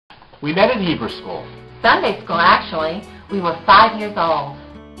We met at Hebrew school. Sunday school, actually. We were 5 years old.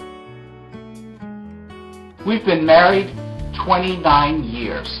 We've been married 29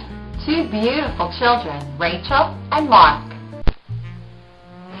 years. 2 beautiful children, Rachel and Mark.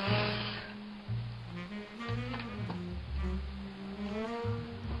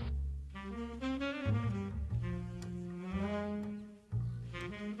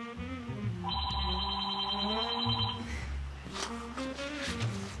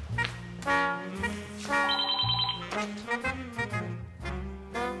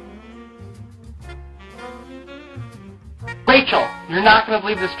 Rachel, you're not going to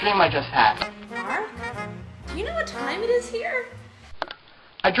believe this dream I just had. Mark? Do you know what time it is here?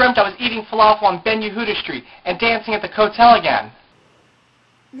 I dreamt I was eating falafel on Ben Yehuda Street and dancing at the hotel again.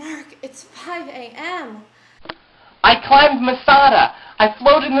 Mark, it's 5 a.m. I climbed Masada. I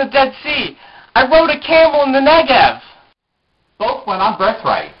floated in the Dead Sea. I rode a camel in the Negev. Both went on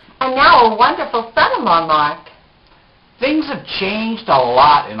Birthright. And now a wonderful son-in-law, Mark. Things have changed a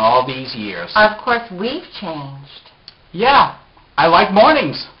lot in all these years. Of course, we've changed. Yeah, I like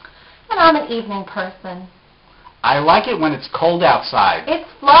mornings. And I'm an evening person. I like it when it's cold outside. It's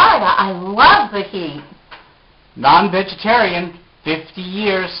Florida. I love the heat. Non-vegetarian, 50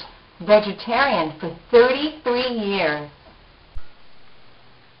 years. Vegetarian for 33 years.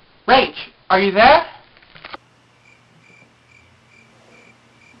 Rach, are you there?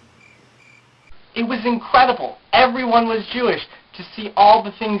 It was incredible. Everyone was Jewish. To see all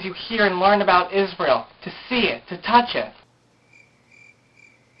the things you hear and learn about Israel. To see it, to touch it.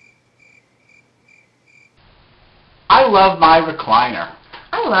 I love my recliner.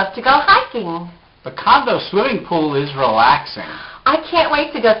 I love to go hiking. The condo swimming pool is relaxing. I can't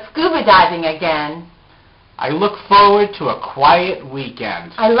wait to go scuba diving again. I look forward to a quiet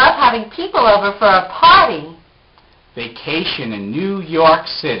weekend. I love having people over for a party. Vacation in New York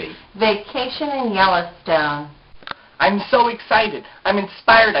City. Vacation in Yellowstone. I'm so excited. I'm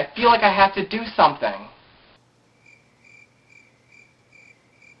inspired. I feel like I have to do something.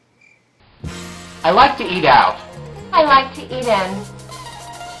 I like to eat out. I like to eat in.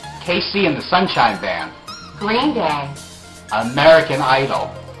 KC and the Sunshine Band. Green Day. American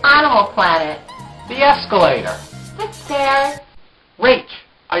Idol. Animal Planet. The Escalator. The Stairs. Rach,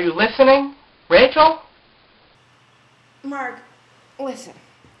 are you listening? Rachel? Mark, listen.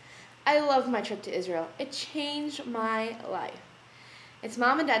 I loved my trip to Israel. It changed my life. It's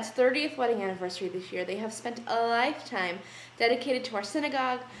Mom and Dad's 30th wedding anniversary this year. They have spent a lifetime dedicated to our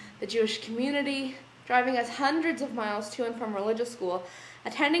synagogue, the Jewish community, driving us hundreds of miles to and from religious school,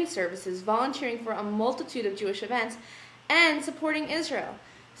 attending services, volunteering for a multitude of Jewish events, and supporting Israel.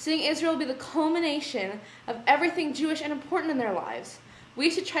 Seeing Israel be the culmination of everything Jewish and important in their lives.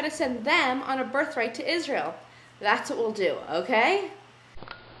 We should try to send them on a birthright to Israel. That's what we'll do, okay?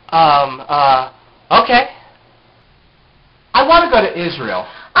 Okay. I want to go to Israel.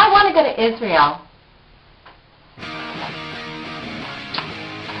 I want to go to Israel.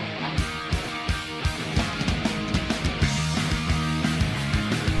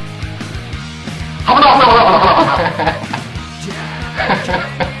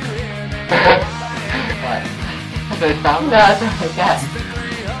 What? Did it sound? No, it's not like that.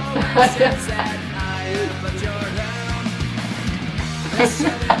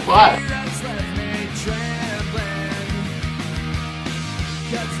 What?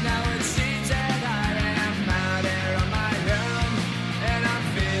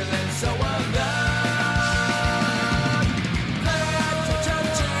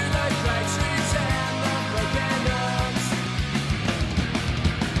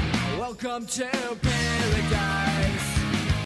 Welcome to